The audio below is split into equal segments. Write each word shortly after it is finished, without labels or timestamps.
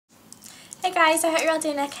Hey guys, I hope you're all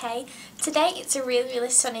doing okay. Today it's a really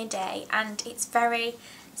sunny day and it's very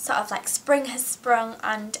sort of like spring has sprung,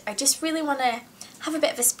 and I just really want to have a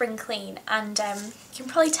bit of a spring clean, and you can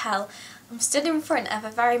probably tell I'm stood in front of a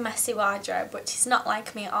very messy wardrobe, which is not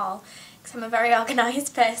like me at all because I'm a very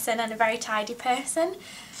organised person and a very tidy person,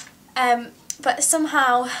 but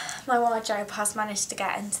somehow my wardrobe has managed to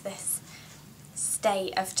get into this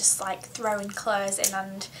state of just like throwing clothes in,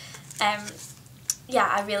 and yeah,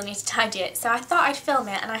 I really need to tidy it. So I thought I'd film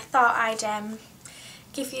it, and I thought I'd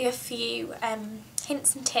give you a few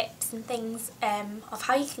hints and tips and things of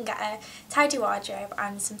how you can get a tidy wardrobe,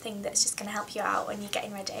 and something that's just going to help you out when you're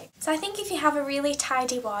getting ready. So I think if you have a really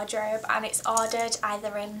tidy wardrobe and it's ordered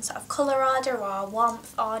either in sort of colour order or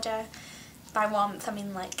warmth order, by warmth I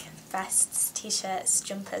mean like vests, t-shirts,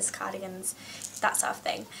 jumpers, cardigans, that sort of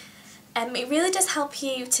thing. It really does help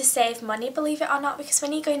you to save money, believe it or not, because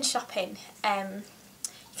when you're going shopping,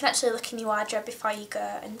 you can actually look in your wardrobe before you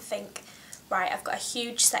go and think, right, I've got a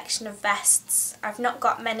huge section of vests, I've not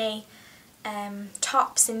got many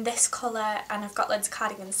tops in this colour, and I've got loads of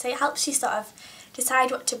cardigans. So it helps you sort of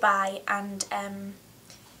decide what to buy, and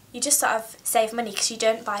you just sort of save money because you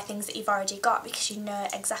don't buy things that you've already got because you know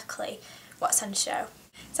exactly what's on show.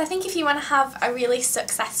 So I think if you want to have a really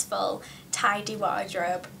successful, tidy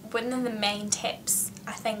wardrobe, one of the main tips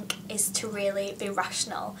I think is to really be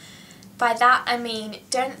rational. By that I mean,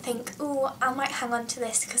 don't think, oh, I might hang on to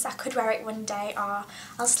this because I could wear it one day, or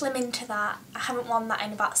I'll slim into that, I haven't worn that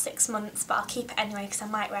in about 6 months but I'll keep it anyway because I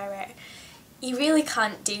might wear it. You really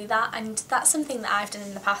can't do that, and that's something that I've done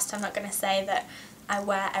in the past. I'm not going to say that I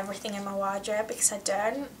wear everything in my wardrobe because I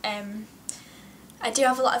don't. I do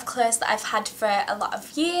have a lot of clothes that I've had for a lot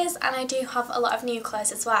of years, and I do have a lot of new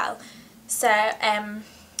clothes as well. So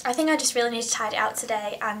I think I just really need to tidy it out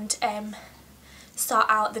today and sort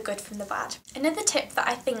out the good from the bad. Another tip that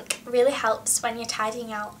I think really helps when you're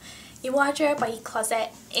tidying out your wardrobe or your closet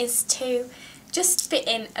is to just be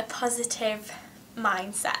in a positive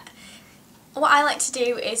mindset. What I like to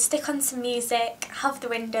do is stick on some music, have the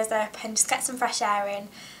windows open, just get some fresh air in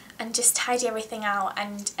and just tidy everything out,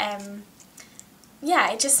 and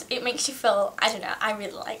yeah, it makes you feel, I don't know, I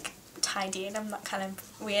really like tidying. I'm that kind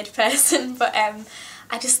of weird person, but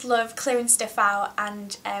I just love clearing stuff out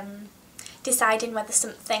and deciding whether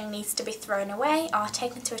something needs to be thrown away or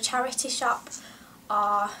taken to a charity shop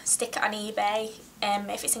or stick it on eBay.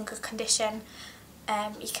 If it's in good condition,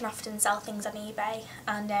 you can often sell things on eBay,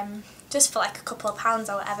 and just for like a couple of pounds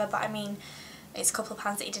or whatever, but I mean it's a couple of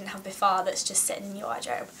pounds that you didn't have before that's just sitting in your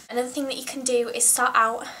wardrobe. Another thing that you can do is sort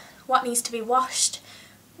out what needs to be washed,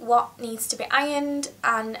 what needs to be ironed,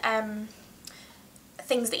 and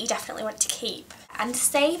things that you definitely want to keep, and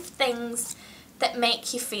save things that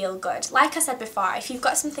make you feel good. Like I said before, if you've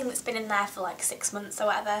got something that's been in there for like 6 months or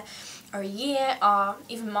whatever, or a year, or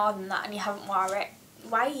even more than that, and you haven't worn it,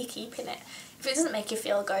 why are you keeping it? If it doesn't make you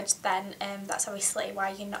feel good, then that's obviously why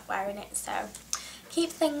you're not wearing it. So keep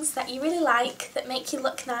things that you really like, that make you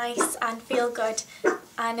look nice and feel good,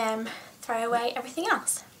 and throw away everything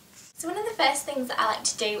else. So one of the first things that I like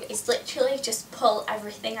to do is literally just pull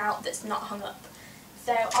everything out that's not hung up.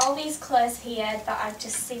 So all these clothes here that I've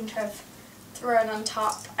just seemed to have thrown on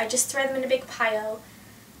top, I just throw them in a big pile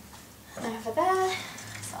over there.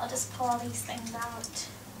 So I'll just pull all these things out,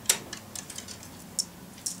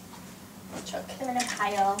 chuck them in a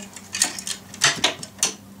pile.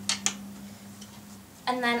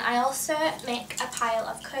 And then I also make a pile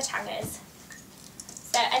of coat hangers.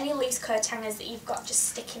 So any loose coat hangers that you've got just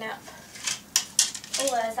sticking up, pull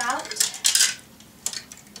those out.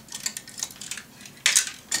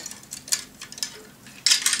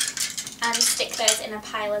 And stick those in a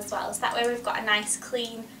pile as well, so that way we've got a nice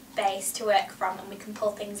clean base to work from, and we can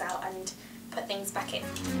pull things out and put things back in.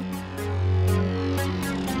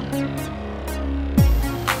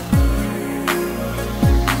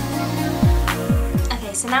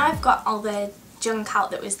 Okay, so now I've got all the junk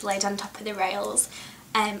out that was laid on top of the rails.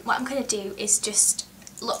 What I'm going to do is just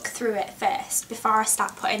look through it first before I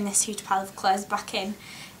start putting this huge pile of clothes back in.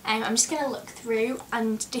 I'm just going to look through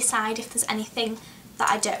and decide if there's anything that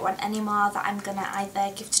I don't want anymore that I'm going to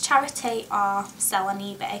either give to charity or sell on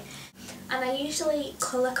eBay. And I usually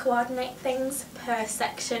colour coordinate things per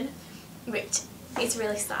section, which is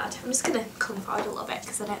really sad. I'm just going to come forward a little bit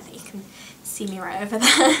because I don't think you can see me right over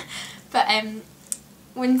there. But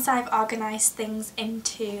once I've organised things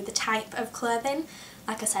into the type of clothing,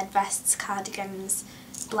 like I said, vests, cardigans,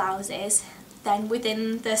 blouses, then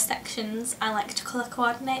within the sections I like to colour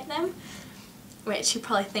coordinate them, which you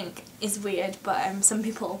probably think is weird, but some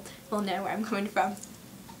people will know where I'm coming from.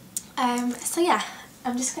 So yeah,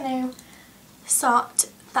 I'm just going to sort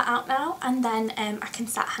that out now, and then I can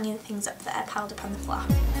start hanging things up that are piled up on the floor.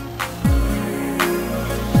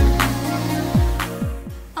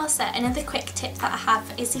 Also, another quick tip that I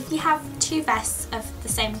have is if you have two vests of the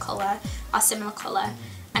same colour or similar colour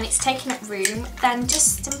and it's taking up room, then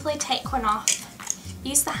just simply take one off,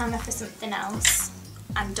 use the hammer for something else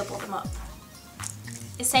and double them up.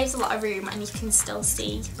 It saves a lot of room and you can still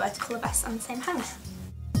see both colour vests on the same hanger.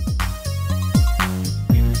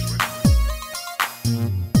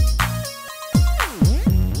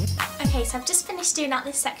 Okay, so I've just finished doing out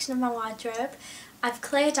this section of my wardrobe. I've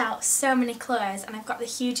cleared out so many clothes and I've got the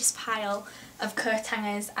hugest pile of coat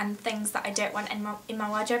hangers and things that I don't want in my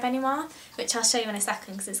wardrobe anymore, which I'll show you in a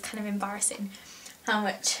second because it's kind of embarrassing how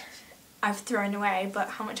much I've thrown away but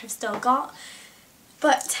how much I've still got.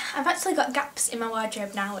 But I've actually got gaps in my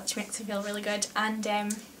wardrobe now, which makes me feel really good, and I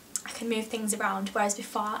can move things around, whereas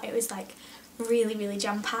before it was like really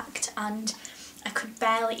jam-packed and I could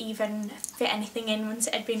barely even fit anything in once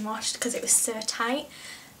it had been washed because it was so tight.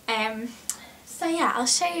 So yeah, I'll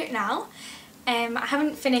show you it now. I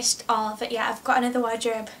haven't finished all of it yet. I've got another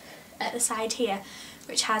wardrobe at the side here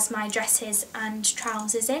which has my dresses and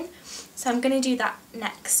trousers in, so I'm going to do that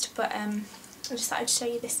next, but I just thought I'd show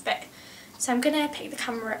you this bit. So I'm going to pick the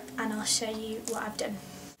camera up and I'll show you what I've done.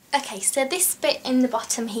 Okay, so this bit in the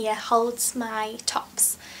bottom here holds my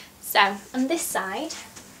tops. So on this side,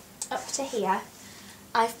 up to here,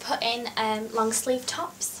 I've put in long sleeve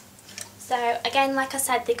tops. So again, like I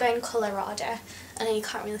said, they go in colour order. I know you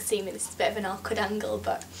can't really see me, this is a bit of an awkward angle,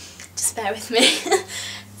 but just bear with me.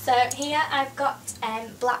 So here I've got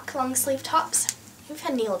black long sleeve tops. If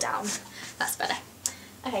I kneel down, that's better.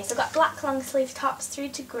 Okay, so I've got black long sleeve tops through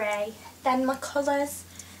to grey, then my colours,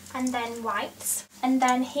 and then whites. And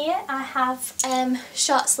then here I have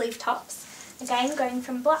short sleeve tops, again going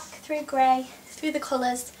from black through grey, through the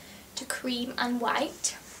colours to cream and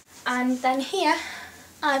white. And then here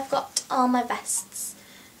I've got all my vests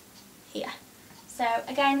here. So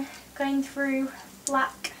again, going through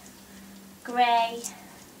black, grey,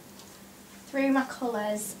 through my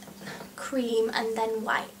colours, cream and then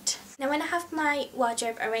white. Now when I have my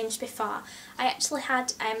wardrobe arranged before, I actually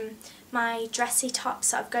had my dressy tops,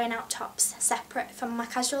 sort of going out tops, separate from my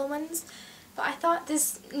casual ones. But I thought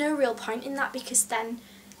there's no real point in that because then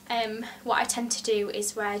what I tend to do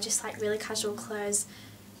is wear just like really casual clothes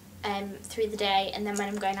through the day, and then when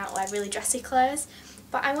I'm going out wear really dressy clothes.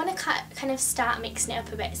 But I want to kind of start mixing it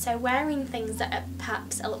up a bit, so wearing things that are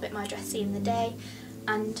perhaps a little bit more dressy in the day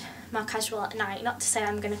and more casual at night. Not to say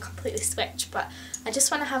I'm going to completely switch, but I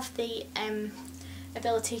just want to have the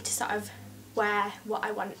ability to sort of wear what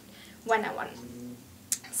I want when I want.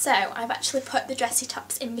 So I've actually put the dressy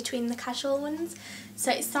tops in between the casual ones,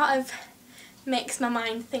 so it sort of makes my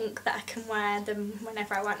mind think that I can wear them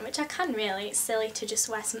whenever I want, which I can really. It's silly to just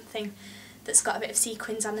wear something that's got a bit of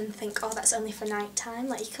sequins on and think, oh, that's only for night time.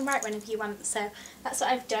 Like, you can wear it whenever you want, so that's what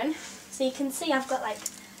I've done. So you can see I've got like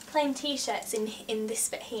plain t-shirts in this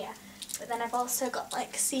bit here, but then I've also got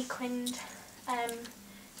like sequined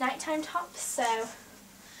nighttime tops, so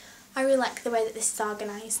I really like the way that this is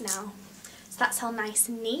organised now. So that's all nice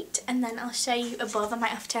and neat, and then I'll show you above. I might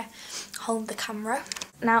have to hold the camera.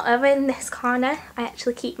 Now over in this corner I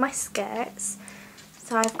actually keep my skirts.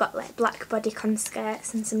 So I've got like black bodycon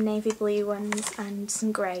skirts and some navy blue ones and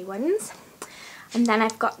some grey ones. And then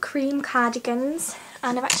I've got cream cardigans,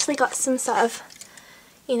 and I've actually got some sort of,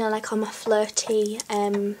 you know, like all my floaty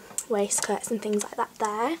waistcoats and things like that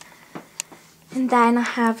there. And then I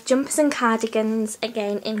have jumpers and cardigans,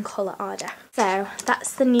 again in colour order. So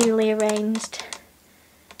that's the newly arranged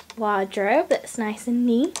wardrobe that's nice and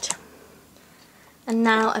neat. And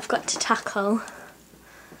now I've got to tackle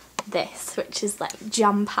this, which is like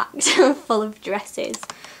jam-packed full of dresses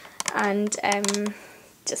and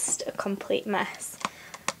just a complete mess.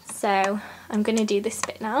 So I'm going to do this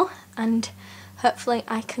bit now, and hopefully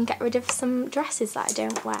I can get rid of some dresses that I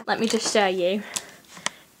don't wear. Let me just show you.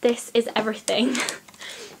 This is everything.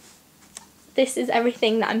 This is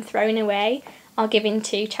everything that I'm throwing away or giving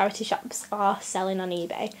to charity shops or selling on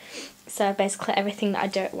eBay. So basically everything that I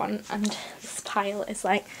don't want, and this pile is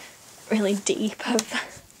like really deep of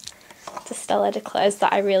just a load of clothes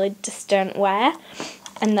that I really just don't wear.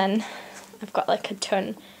 And then I've got like a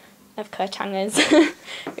ton of coat hangers,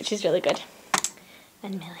 which is really good.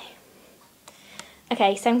 And Millie.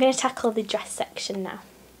 Okay, so I'm going to tackle the dress section now.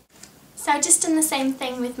 So I've just done the same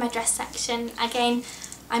thing with my dress section. Again,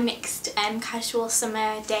 I mixed casual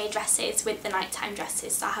summer day dresses with the nighttime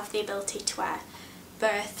dresses, so I have the ability to wear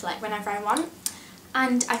both like whenever I want.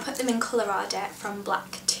 And I put them in colour order from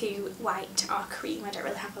black to white or cream. I don't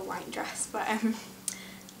really have a white dress, but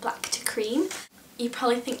black to cream. you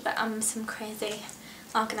probably think that I'm some crazy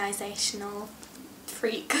organisational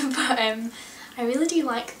freak, but I really do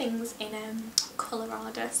like things in colour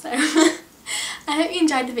order, so I hope you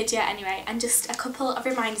enjoyed the video anyway, and just a couple of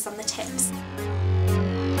reminders on the tips.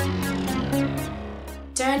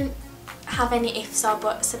 Don't have any ifs or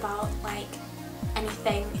buts about like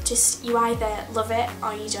anything, just you either love it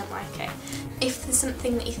or you don't like it. If there's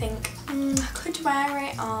something that you think, I could wear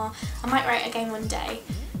it or I might wear it again one day,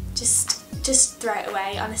 just throw it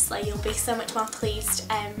away. Honestly, you'll be so much more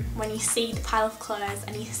pleased when you see the pile of clothes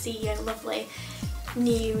and you see your lovely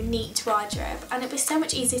new neat wardrobe, and it'll be so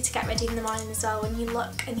much easier to get ready in the morning as well when you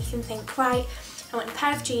look and you can think, right, I want a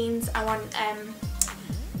pair of jeans, I want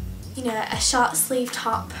you know, a short sleeve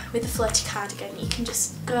top with a floaty cardigan. You can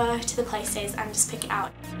just go to the places and just pick it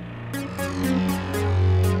out.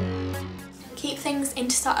 Keep things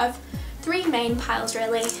into sort of 3 main piles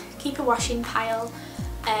really. Keep a washing pile,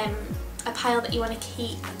 a pile that you want to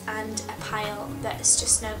keep, and a pile that's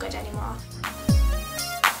just no good anymore.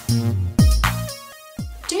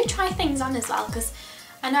 Do try things on as well, because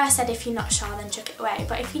I know I said if you're not sure then chuck it away,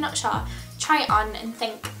 but if you're not sure, try it on and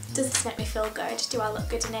think, does this make me feel good? Do I look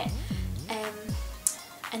good in it?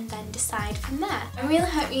 And then decide from there. I really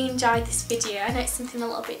hope you enjoyed this video. I know it's something a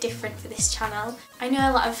little bit different for this channel. I know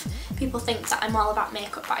a lot of people think that I'm all about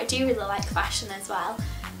makeup, but I do really like fashion as well.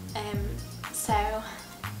 So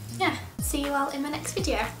yeah, see you all in my next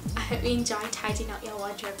video. I hope you enjoy tidying out your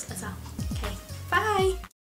wardrobes as well. Okay, bye!